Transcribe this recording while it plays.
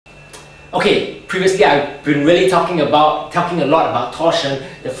Okay, previously I've been really talking a lot about torsion,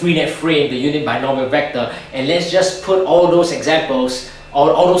 the free net frame, the unit binomial vector, and let's just put all those examples,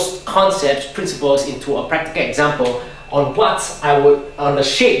 all those concepts, principles into a practical example on on the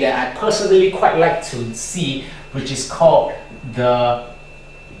shape that I personally quite like to see, which is called the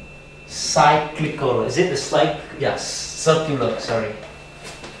cyclical. Is it the circular? Sorry.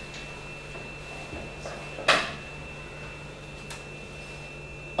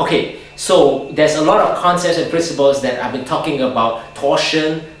 Okay, so there's a lot of concepts and principles that I've been talking about: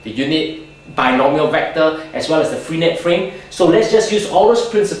 torsion, the unit binomial vector, as well as the free net frame. So let's just use all those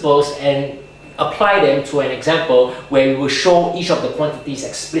principles and apply them to an example where we will show each of the quantities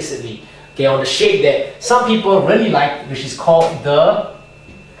explicitly. Okay, on the shape that some people really like, which is called the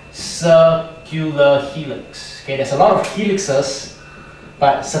circular helix. Okay, there's a lot of helixes,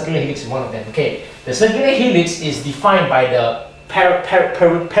 but circular helix is one of them. Okay, the circular helix is defined by the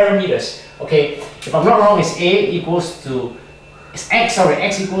parameters. Okay, if I'm not wrong, it's x equals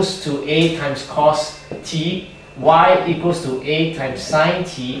to a times cos t, y equals to a times sine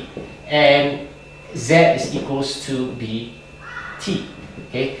t, and z is equals to b t.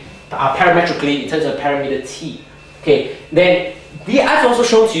 Okay, parametrically in terms of parameter t. Okay, then I've also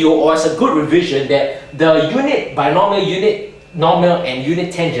shown to you, or as a good revision, that the unit binomial, unit normal, and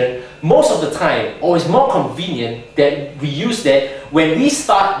unit tangent, most of the time, or it's more convenient that we use that when we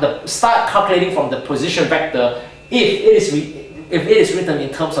start calculating from the position vector if it is written in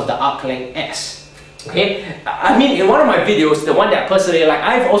terms of the arc length s. Okay, I mean, in one of my videos, the one that I personally like,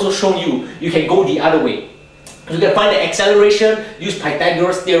 I've also shown you can go the other way. You can find the acceleration, use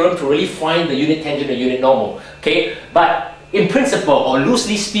Pythagoras theorem to really find the unit tangent and unit normal. Okay, but in principle, or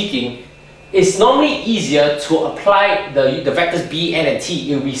loosely speaking, it's normally easier to apply the vectors b, n, and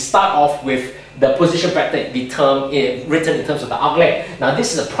t if we start off with the position vector written in terms of the arc length. Now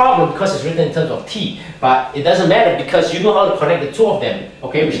this is a problem because it's written in terms of t, but it doesn't matter because you know how to connect the two of them,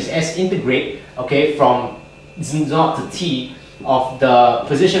 okay, which is s integrate, okay, from 0 to t of the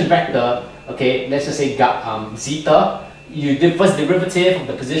position vector, okay, let's just say zeta. You do first derivative of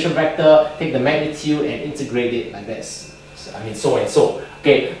the position vector, take the magnitude and integrate it like this. I mean, so and so.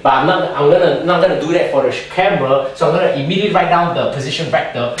 Okay, but I'm not gonna do that for the camera, so I'm gonna immediately write down the position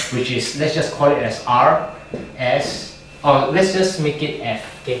vector, which is, let's just call it as r, s, or let's just make it f.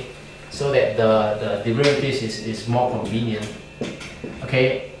 Okay, so that the derivatives is more convenient.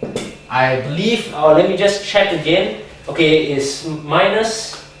 Okay, I believe. Let me just check again. Okay, it's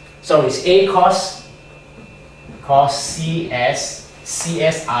it's a cos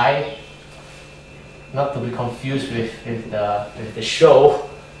csi. Not to be confused with the show.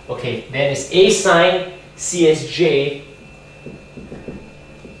 Okay, then it's a sine CSJ,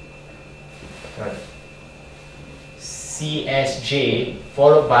 CSJ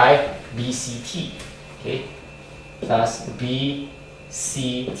followed by BCT, okay, plus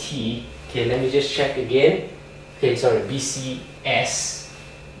BCT. Okay, let me just check again. Okay, sorry, BCS.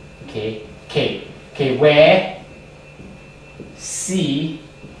 Okay, where C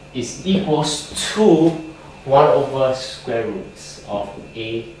is equals to 1 over square roots of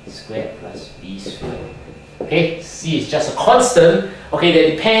a squared plus b squared. Okay, c is just a constant, okay, that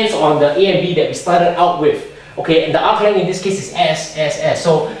depends on the a and b that we started out with. Okay, and the arc length in this case is s.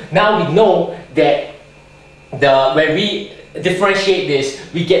 So now we know that when we differentiate this,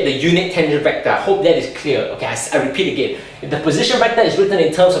 we get the unit tangent vector. I hope that is clear. Okay, I repeat again. If the position vector is written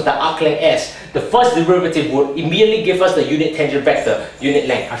in terms of the arc length s, the first derivative would immediately give us the unit tangent vector, unit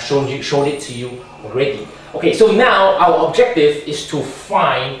length. I've shown it to you already. Okay, so now our objective is to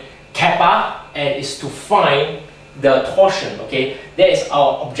find kappa and is to find the torsion. Okay, that is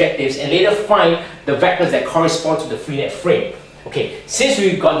our objectives, and later find the vectors that correspond to the free net frame. Okay, since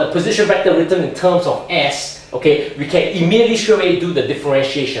we've got the position vector written in terms of s, okay, we can immediately straight away do the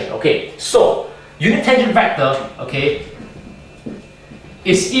differentiation. Okay, so unit tangent vector, okay,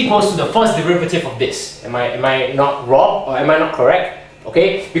 is equals to the first derivative of this. Am I not wrong, or am I not correct?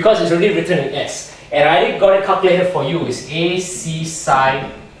 Okay, because it's already written in s, and I already got it calculated for you. It's AC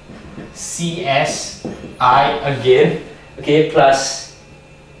sine CSI again, okay, plus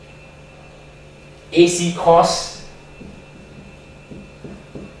AC cos.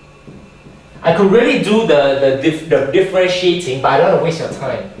 I could really do the differentiating, but I don't want to waste your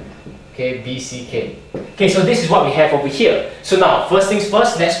time. Okay, BCK. Okay, so this is what we have over here. So now, first things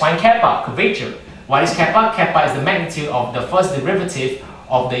first, let's find kappa, curvature. What is kappa? Kappa is the magnitude of the first derivative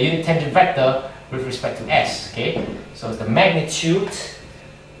of the unit tangent vector with respect to s. Okay, so it's the magnitude.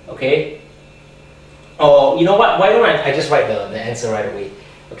 Okay. Oh, you know what? Why don't I just write the answer right away?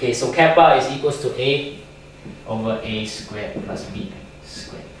 Okay, so kappa is equals to a over a squared plus b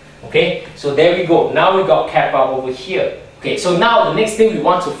squared. Okay, so there we go. Now we got kappa over here. Okay, so now the next thing we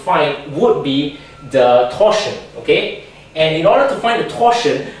want to find would be the torsion. Okay, and in order to find the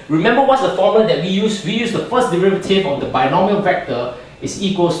torsion, remember what's the formula that we use? We use the first derivative of the binomial vector is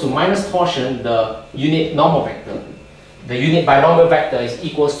equals to minus torsion, the unit normal vector. The unit binomial vector is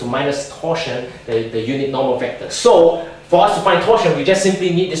equals to minus torsion, the unit normal vector. So for us to find torsion, we just simply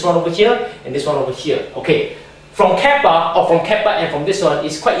need this one over here and this one over here. Okay, from kappa and from this one,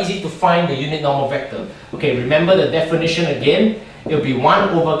 it's quite easy to find the unit normal vector. Okay, remember the definition again. It will be 1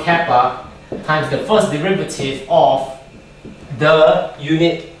 over kappa times the first derivative of the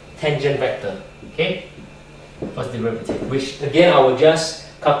unit tangent vector. Okay, first derivative, which again I will just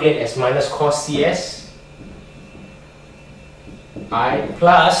calculate as minus cos cs I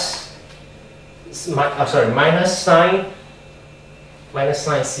plus minus sine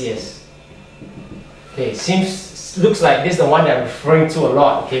cs. Okay, looks like this is the one that I'm referring to a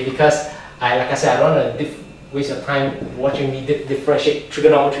lot. Okay, because like I said, I don't want to waste your time watching me differentiate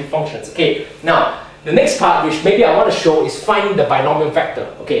trigonometry functions. Okay, now the next part, which maybe I want to show, is finding the binomial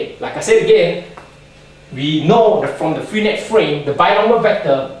vector. Okay, like I said again, we know that from the free net frame, the binomial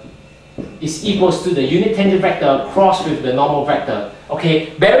vector is equals to the unit tangent vector crossed with the normal vector.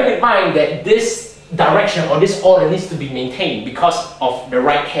 Okay, bearing in mind that this direction or this order needs to be maintained because of the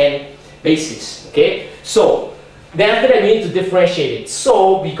right hand basis. Okay, so then after that we need to differentiate it.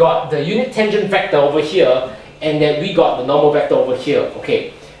 So we got the unit tangent vector over here, and then we got the normal vector over here.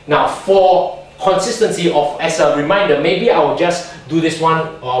 Okay, now for consistency of, as a reminder, maybe I will just do this one,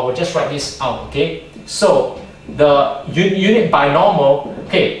 or I will just write this out. Okay, so the unit binomial,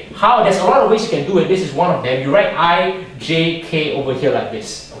 okay, there's a lot of ways you can do it. This is one of them. You write I, J, K over here like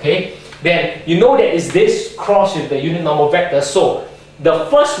this. Okay, then you know that is this cross with the unit normal vector. So the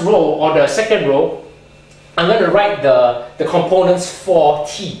first row or the second row, I'm going to write the components for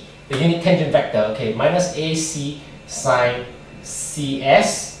t, the unit tangent vector. Okay, minus AC sine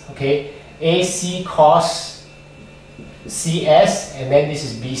CS. Okay, AC cos CS, and then this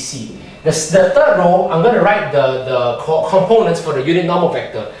is BC. The third row, I'm going to write the components for the unit normal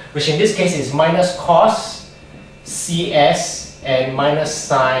vector, which in this case is minus cos CS and minus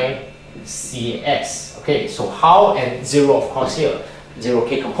sine CS. Okay, so how, and 0 of course here,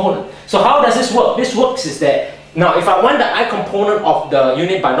 0k component. So how does this work? This works is that, now if I want the I component of the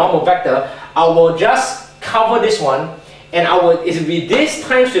unit binomial vector, I will just cover this one, and it will be this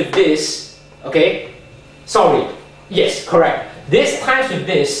times with this. Okay, sorry, yes, correct. This times with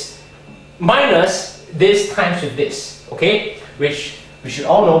this minus this times with this. Okay, which we should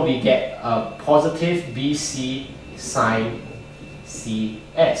all know we get a positive BC sine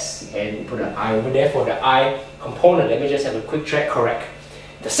CS, and put an I over there for the I component. Let me just have a quick check. Correct.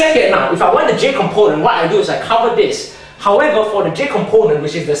 The second, now if I want the J component, what I do is I cover this. However, for the J component,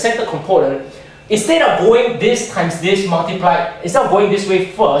 which is the center component, instead of going this times this multiplied, instead of going this way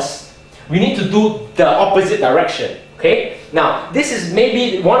first, we need to do the opposite direction. Okay, now this is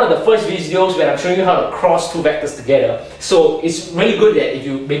maybe one of the first videos where I'm showing you how to cross two vectors together, so it's really good that if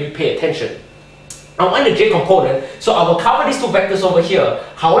you maybe pay attention. I want the J component, so I will cover these two vectors over here.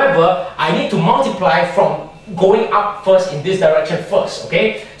 However, I need to multiply from going up first in this direction first.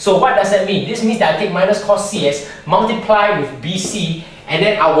 Okay, so what does that mean? This means that I take minus cos CS, multiply with BC, and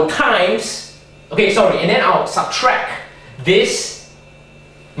then I will times, okay, sorry, and then I'll subtract this,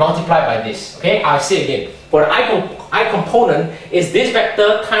 multiply by this. Okay, I'll say again. For the I component is this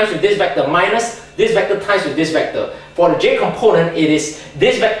vector times with this vector minus this vector times with this vector. For the J component, it is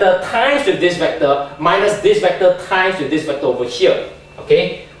this vector times with this vector minus this vector times with this vector over here.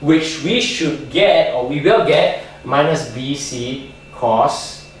 Okay, which we should get, or we will get, minus BC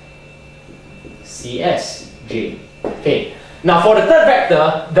cos CS J. Okay. Now for the third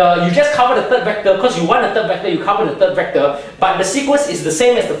vector, you just cover the third vector because you want the third vector, you cover the third vector, but the sequence is the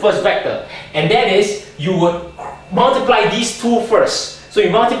same as the first vector, and that is you would multiply these two first. So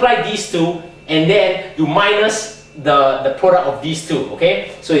you multiply these two, and then you minus the product of these two.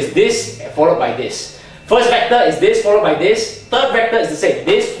 Okay, so it's this followed by this. First vector is this followed by this. Third vector is the same.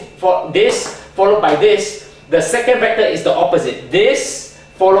 This followed by this. The second vector is the opposite. This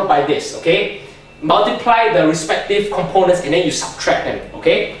followed by this. Okay. Multiply the respective components and then you subtract them.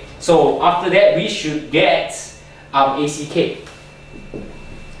 Okay, so after that we should get ACK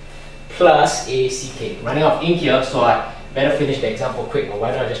plus ACK. Running out of ink here, so I better finish the example quick, or why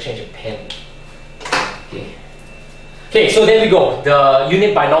don't I just change a pen? Okay, so there we go, the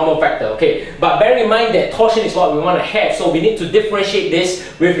unit binomial vector. Okay, but bear in mind that torsion is what we want to have, so we need to differentiate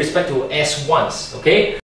this with respect to S1s. Okay.